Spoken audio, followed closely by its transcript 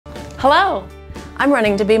Hello, I'm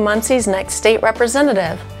running to be Muncie's next state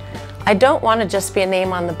representative. I don't want to just be a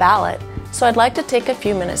name on the ballot, so I'd like to take a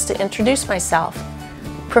few minutes to introduce myself.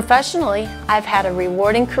 Professionally, I've had a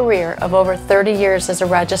rewarding career of over 30 years as a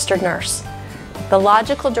registered nurse. The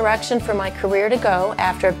logical direction for my career to go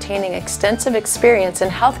after obtaining extensive experience in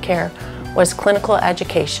healthcare was clinical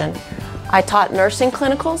education. I taught nursing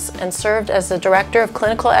clinicals and served as the director of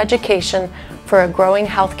clinical education for a growing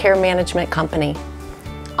healthcare management company.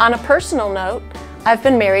 On a personal note, I've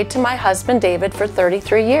been married to my husband David for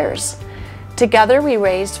 33 years. Together we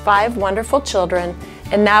raised 5 wonderful children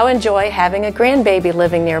and now enjoy having a grandbaby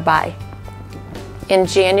living nearby. In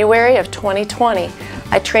January of 2020,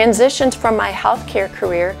 I transitioned from my healthcare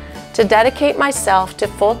career to dedicate myself to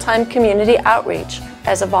full-time community outreach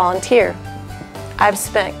as a volunteer. I've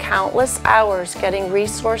spent countless hours getting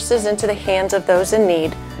resources into the hands of those in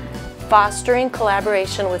need, fostering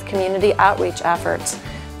collaboration with community outreach efforts,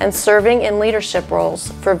 and serving in leadership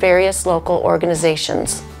roles for various local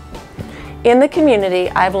organizations. In the community,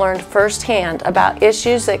 I've learned firsthand about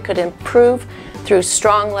issues that could improve through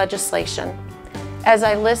strong legislation. As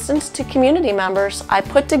I listened to community members, I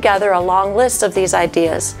put together a long list of these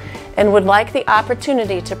ideas and would like the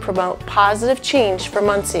opportunity to promote positive change for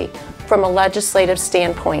Muncie from a legislative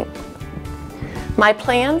standpoint. My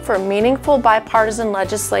plan for meaningful bipartisan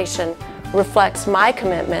legislation reflects my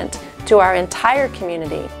commitment to our entire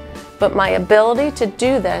community, but my ability to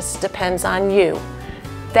do this depends on you.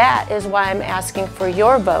 That is why I'm asking for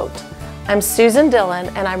your vote. I'm Susan Dillon,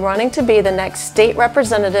 and I'm running to be the next state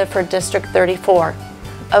representative for District 34.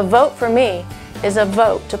 A vote for me is a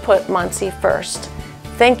vote to put Muncie first.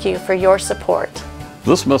 Thank you for your support.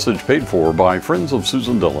 This message paid for by Friends of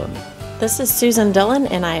Susan Dillon. This is Susan Dillon,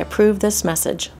 and I approve this message.